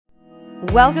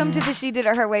Welcome to the She Did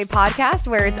It Her Way podcast,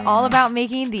 where it's all about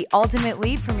making the ultimate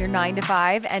leap from your 9 to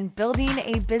 5 and building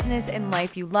a business and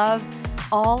life you love,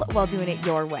 all while doing it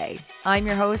your way. I'm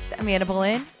your host, Amanda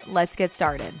Boleyn. Let's get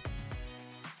started.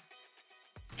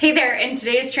 Hey there, in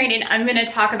today's training, I'm gonna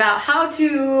talk about how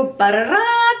to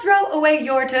throw away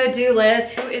your to-do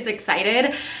list. Who is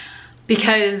excited?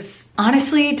 Because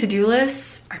honestly, to-do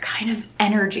lists are kind of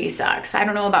energy sucks. I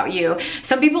don't know about you.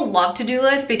 Some people love to-do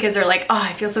lists because they're like, oh,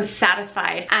 I feel so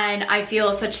satisfied and I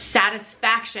feel such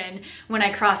satisfaction when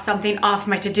I cross something off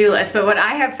my to-do list. But what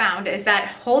I have found is that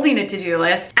holding a to-do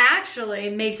list actually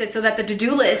makes it so that the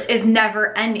to-do list is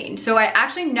never ending. So I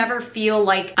actually never feel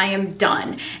like I am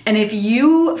done. And if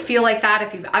you feel like that,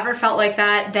 if you've ever felt like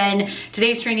that, then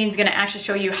today's training is gonna actually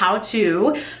show you how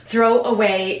to throw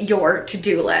away your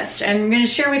to-do list. And I'm gonna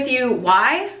share with you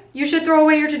why you should throw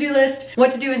away your to-do list,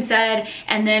 what to do instead,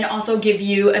 and then also give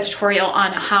you a tutorial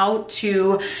on how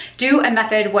to do a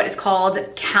method, what is called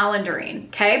calendaring,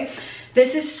 okay?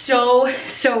 This is so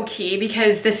key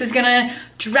because this is gonna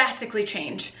drastically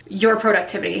change your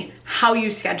productivity, how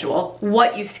you schedule,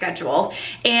 what you schedule.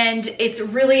 And it's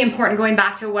really important, going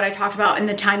back to what I talked about in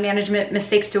the time management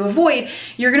mistakes to avoid,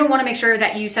 you're gonna wanna make sure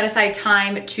that you set aside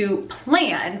time to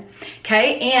plan,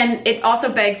 okay? And it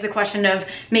also begs the question of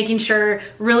making sure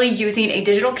really using a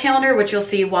digital calendar, which you'll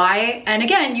see why. And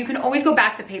again, you can always go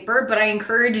back to paper, but I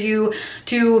encourage you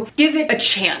to give it a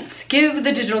chance. Give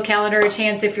the digital calendar a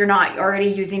chance if you're not already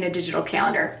using a digital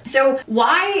calendar. So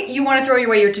why you wanna throw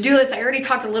away your to-do list, I already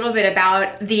talked a little bit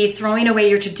about the throwing away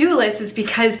your to-do list, is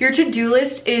because your to-do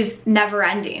list is never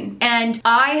ending. And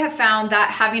I have found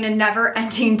that having a never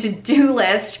ending to-do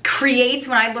list creates,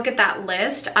 when I look at that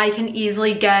list, I can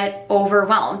easily get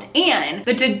overwhelmed. And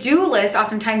the to-do list,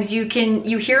 oftentimes you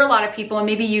hear a lot of people, and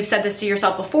maybe you've said this to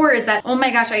yourself before, is that, oh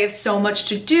my gosh, I have so much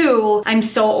to do, I'm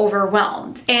so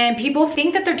overwhelmed. And people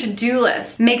think that their to-do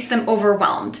list makes them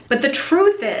overwhelmed. But the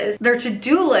truth is, their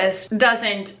to-do list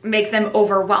doesn't make them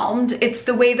overwhelmed. It's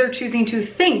the way they're choosing to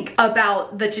think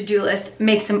about the to-do list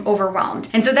makes them overwhelmed.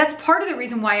 And so that's part of the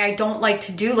reason why I don't like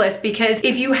to-do lists, because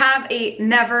if you have a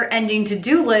never-ending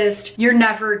to-do list, you're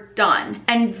never done.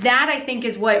 And that, I think,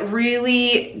 is what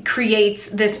really creates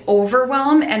this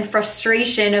overwhelm and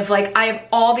frustration of like, I have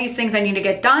all these things I need to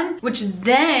get done, which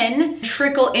then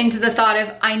trickle into the thought of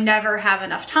I never have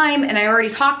enough time. And I already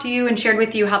talked to you and shared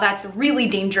with you how that's really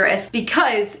dangerous,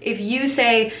 because if you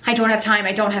say, I don't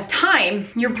have time,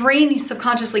 your brain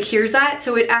subconsciously hears that,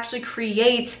 so it actually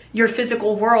creates your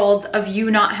physical world of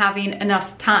you not having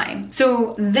enough time.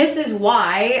 So this is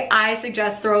why I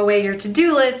suggest throw away your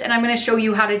to-do list, and I'm going to show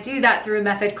you how to do that through a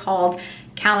method called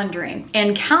calendaring.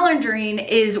 And calendaring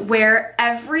is where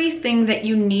everything that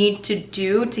you need to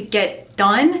do to get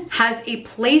done has a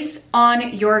place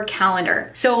on your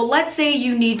calendar. So let's say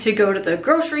you need to go to the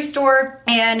grocery store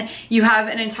and you have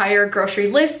an entire grocery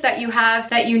list that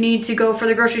you need to go for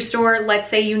the grocery store. Let's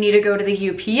say you need to go to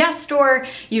the UPS store,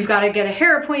 you've got to get a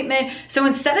hair appointment. So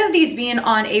instead of these being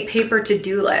on a paper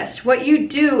to-do list, what you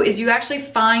do is you actually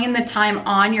find the time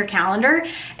on your calendar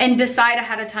and decide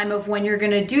ahead of time of when you're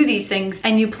going to do these things,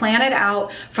 and you plan it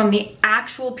out from the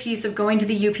actual piece of going to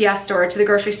the UPS store, to the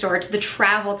grocery store, to the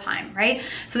travel time, right?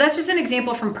 So that's just an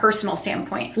example from personal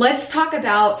standpoint. Let's talk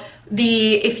about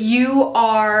if you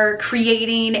are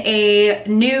creating a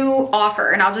new offer,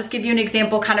 and I'll just give you an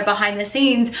example kind of behind the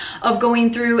scenes of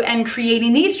going through and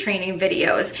creating these training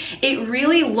videos. It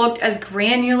really looked as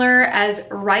granular as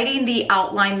writing the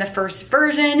outline, the first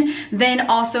version, then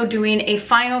also doing a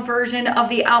final version of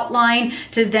the outline,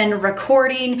 to then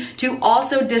recording, to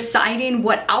also deciding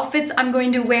what outfits I'm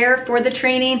going to wear for the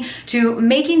training, to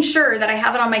making sure that I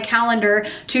have it on my calendar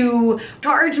to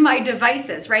charge my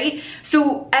devices, right?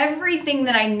 So everything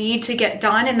that I need to get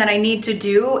done and that I need to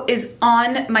do is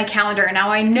on my calendar. Now,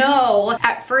 I know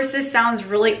at first this sounds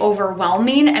really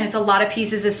overwhelming, and it's a lot of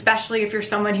pieces, especially if you're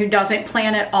someone who doesn't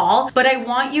plan at all, but I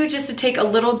want you just to take a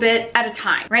little bit at a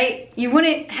time, right? You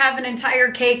wouldn't have an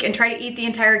entire cake and try to eat the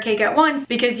entire cake at once,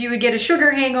 because you would get a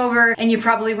sugar hangover and you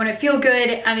probably wouldn't feel good,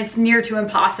 and it's near to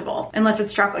impossible unless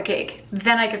it's chocolate cake.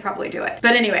 Then I could probably do it.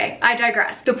 But anyway, I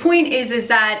digress. The point is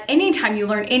that anytime you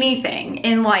learn anything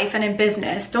in life and in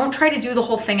business, don't try to do the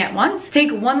whole thing at once.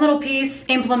 Take one little piece,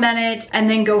 implement it, and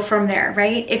then go from there,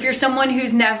 right? If you're someone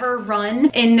who's never run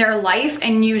in their life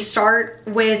and you start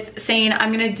with saying,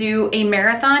 I'm gonna do a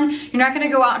marathon, you're not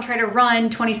gonna go out and try to run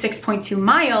 26.2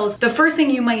 miles. The first thing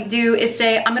you might do is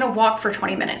say, I'm gonna walk for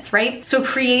 20 minutes, right? So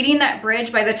creating that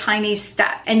bridge by the tiny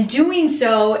step, and doing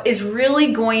so is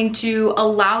really going to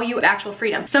allow you actual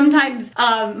freedom. Sometimes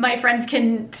my friends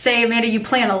can say, Amanda, you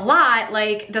plan a lot,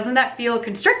 like, doesn't that feel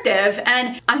constrictive?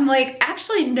 And I'm like,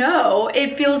 actually, no,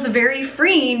 it feels very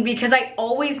freeing because I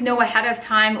always know ahead of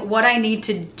time what I need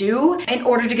to do in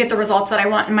order to get the results that I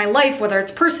want in my life, whether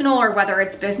it's personal or whether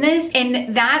it's business.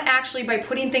 And that actually, by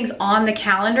putting things on the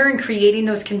calendar and creating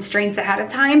those constraints ahead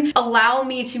of time, allow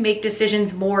me to make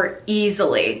decisions more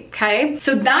easily, okay?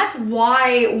 So that's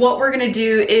why what we're gonna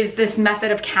do is this method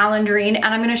of calendaring, and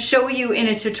I'm gonna show you in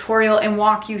a tutorial and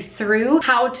walk you through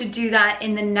how to do that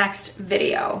in the next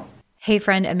video. Hey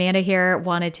friend, Amanda here.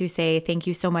 Wanted to say thank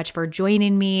you so much for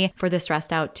joining me for the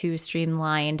Stressed Out to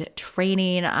Streamlined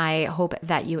training. I hope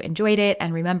that you enjoyed it.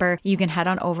 And remember, you can head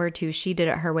on over to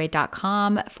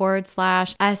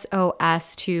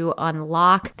sheditherway.com/SOS to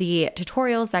unlock the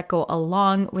tutorials that go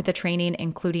along with the training,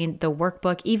 including the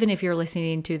workbook. Even if you're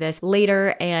listening to this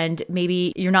later and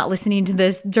maybe you're not listening to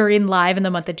this during live in the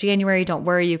month of January, don't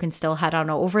worry, you can still head on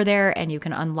over there and you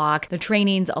can unlock the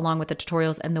trainings along with the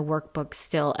tutorials and the workbook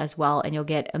still as well, and you'll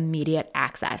get immediate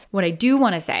access. What I do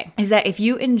want to say is that if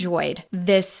you enjoyed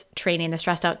this training, the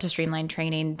Stressed Out to Streamline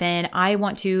training, then I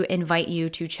want to invite you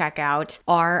to check out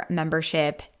our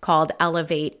membership called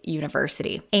Elevate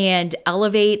University. And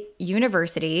Elevate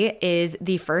University is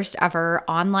the first ever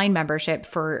online membership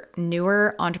for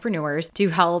newer entrepreneurs to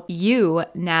help you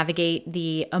navigate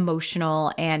the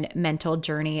emotional and mental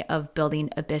journey of building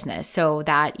a business so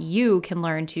that you can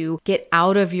learn to get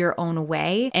out of your own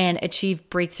way and achieve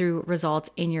breakthrough results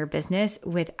in your business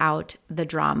without the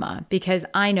drama. Because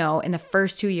I know in the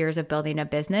first 2 years of building a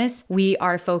business, we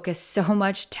are focused so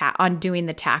much on doing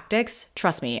the tactics.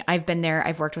 Trust me, I've been there.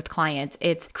 I've worked with clients.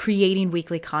 It's creating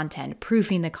weekly content,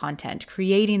 proofing the content,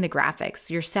 creating the graphics.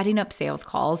 You're setting up sales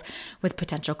calls with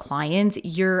potential clients.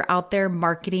 You're out there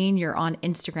marketing. You're on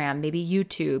Instagram, maybe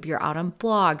YouTube. You're out on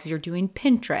blogs. You're doing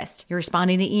Pinterest. You're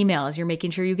responding to emails. You're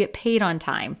making sure you get paid on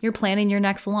time. You're planning your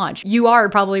next launch. You are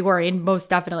probably worrying, most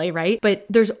definitely, right? But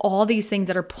there's all these things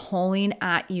that are pulling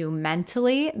at you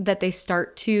mentally that they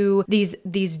start to, these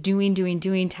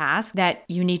doing tasks that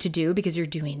you need to do because you're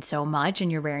doing so much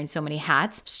and you're wearing so many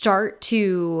hats, start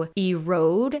to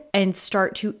erode and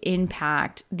start to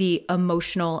impact the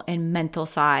emotional and mental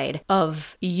side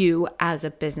of you as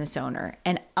a business owner.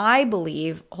 And I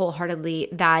believe wholeheartedly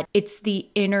that it's the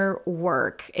inner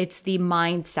work, it's the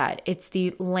mindset, it's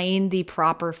the laying the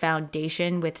proper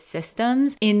foundation with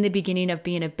systems in the beginning of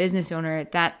being a business owner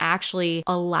that actually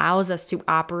allows us to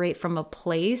operate from a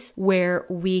place where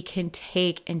we can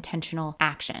take intentional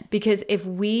action. Because if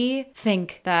we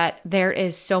think that there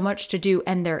is so much to do,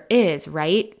 and there is,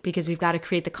 right? Because we've got to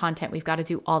create the content, we've got to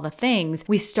do all the things,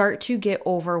 we start to get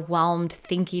overwhelmed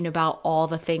thinking about all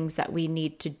the things that we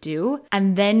need to do.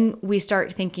 And then we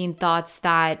start thinking thoughts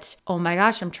that, oh my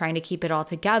gosh, I'm trying to keep it all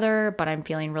together, but I'm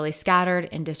feeling really scattered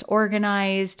and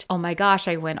disorganized. Oh my gosh,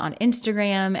 I went on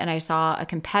Instagram and I saw a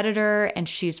competitor and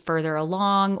she's further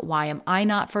along. Why am I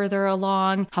not further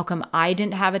along? How come I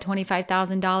didn't have a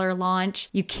 $25,000 launch?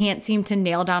 You can't seem to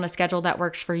nail down a schedule that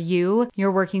works for you.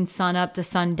 You're working sun up to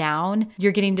sundown.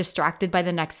 You're getting distracted by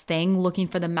the next thing, looking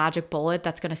for the magic bullet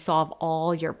that's going to solve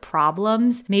all your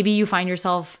problems. Maybe you find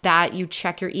yourself that you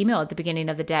check your email at the beginning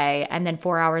of the day and then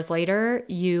 4 hours later,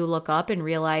 you look up and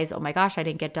realize, oh my gosh, I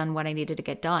didn't get done what I needed to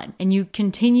get done. And you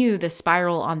continue the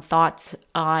spiral on thoughts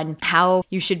on how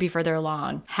you should be further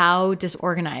along, how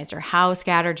disorganized or how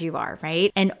scattered you are,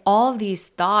 right? And all of these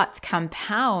thoughts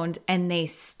compound and they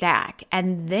stack.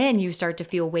 And then you start to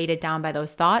feel weighted down by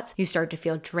those thoughts. You start to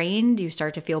feel drained. You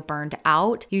start to feel burned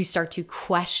out. You start to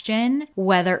question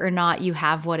whether or not you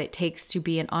have what it takes to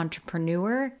be an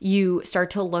entrepreneur. You start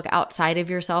to look outside of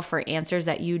yourself for answers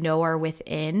that you know are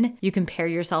within. You compare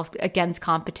yourself against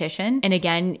competition. And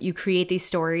again, you create these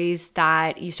stories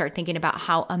that you start thinking about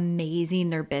how amazing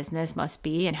their business must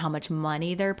be and how much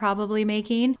money they're probably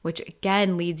making, which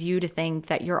again leads you to think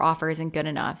that your offer isn't good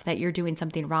enough, that you're doing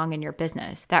something wrong in your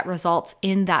business. That results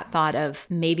in that thought of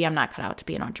maybe I'm not cut out to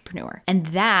be an entrepreneur. And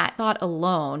that thought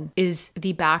alone is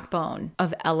the backbone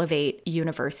of Elevate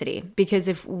University. Because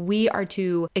if we are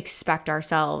to expect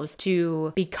ourselves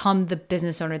to become the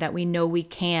business owner that we know we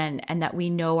can and that we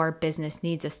know our business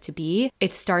needs us to be,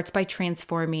 it starts by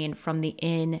transforming from the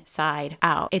inside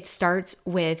out. It starts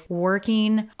with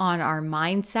working on our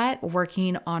mindset,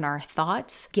 working on our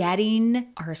thoughts, getting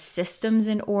our systems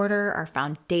in order, our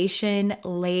foundation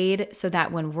laid so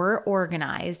that when we're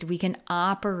organized, we can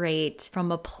operate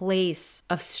from a place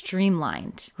of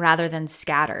streamlined rather than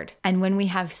scattered. And when we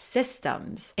have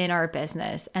systems in our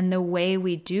business and the way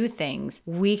we do things,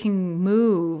 we can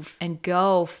move and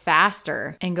go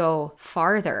faster and go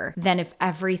farther than if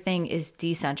everything is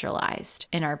decentralized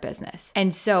in our business.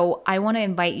 And so I want to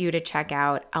invite you to check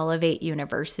out Elevate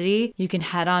University, you can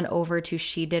head on over to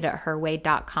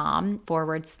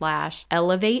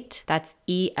shediditherway.com/elevate. That's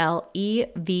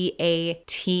ELEVATE.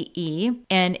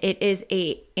 And it is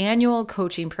a annual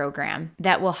coaching program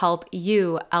that will help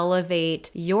you elevate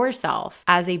yourself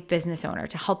as a business owner,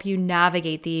 to help you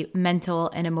navigate the mental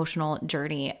and emotional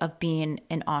journey of being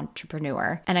an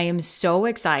entrepreneur. And I am so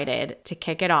excited to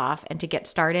kick it off and to get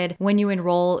started. When you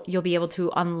enroll, you'll be able to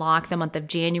unlock the month of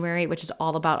January, which is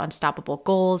all about unstoppable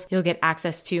goals. You'll get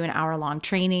access to an hour-long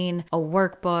training, a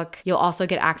workbook. You'll also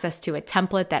get access to a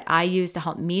template that I use to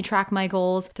help me track my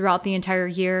goals throughout the entire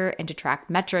year and to track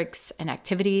metrics and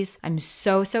activities. I'm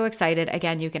so excited.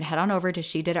 Again, you can head on over to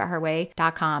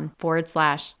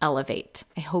shediditherway.com/elevate.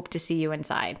 I hope to see you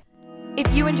inside.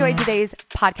 If you enjoyed today's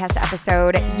podcast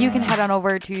episode, you can head on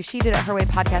over to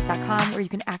shediditherwaypodcast.com, where you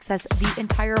can access the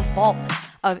entire vault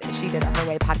of She Did It Her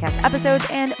Way podcast episodes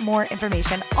and more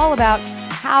information all about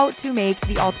how to make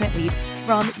the ultimate leap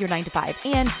from your 9-to-5.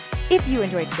 And if you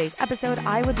enjoyed today's episode,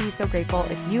 I would be so grateful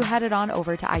if you headed on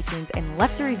over to iTunes and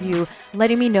left a review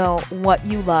letting me know what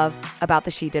you love about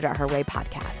the She Did It Her Way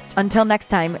podcast. Until next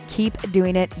time, keep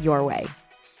doing it your way.